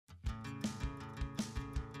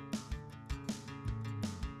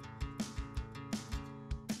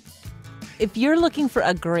If you're looking for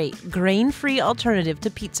a great, grain-free alternative to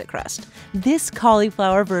pizza crust, this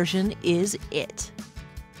cauliflower version is it.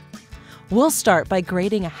 We'll start by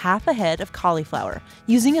grating half a head of cauliflower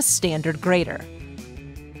using a standard grater.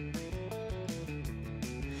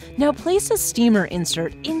 Now place a steamer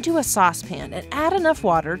insert into a saucepan and add enough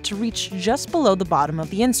water to reach just below the bottom of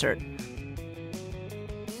the insert.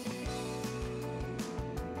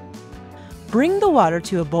 Bring the water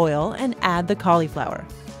to a boil and add the cauliflower.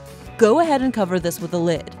 Go ahead and cover this with a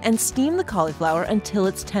lid and steam the cauliflower until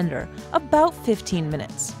it's tender, about 15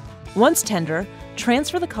 minutes. Once tender,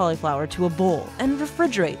 transfer the cauliflower to a bowl and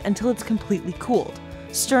refrigerate until it's completely cooled,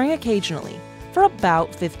 stirring occasionally for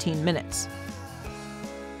about 15 minutes.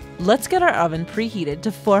 Let's get our oven preheated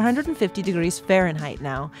to 450 degrees Fahrenheit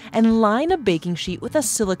now and line a baking sheet with a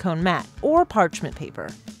silicone mat or parchment paper.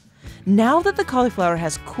 Now that the cauliflower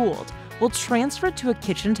has cooled, we'll transfer it to a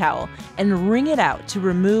kitchen towel and wring it out to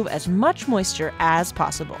remove as much moisture as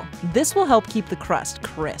possible. This will help keep the crust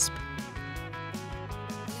crisp.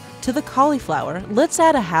 To the cauliflower, let's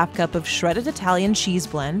add a half cup of shredded Italian cheese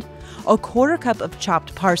blend, a quarter cup of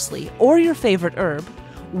chopped parsley or your favorite herb,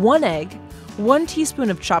 1 egg, 1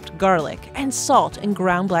 teaspoon of chopped garlic, and salt and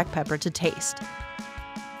ground black pepper to taste.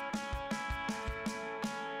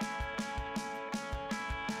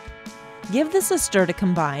 Give this a stir to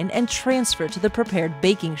combine and transfer to the prepared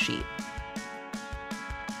baking sheet.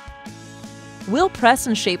 We'll press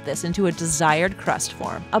and shape this into a desired crust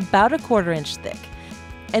form, about 1/4 inch thick,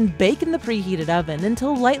 and bake in the preheated oven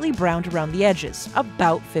until lightly browned around the edges,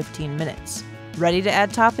 about 15 minutes. Ready to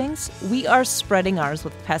add toppings? We are spreading ours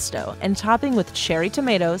with pesto and topping with cherry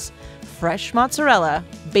tomatoes, fresh mozzarella,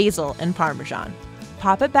 basil, and Parmesan.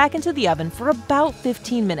 Pop it back into the oven for about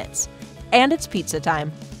 15 minutes. And it's pizza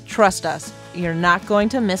time. Trust us, you're not going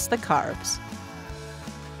to miss the carbs.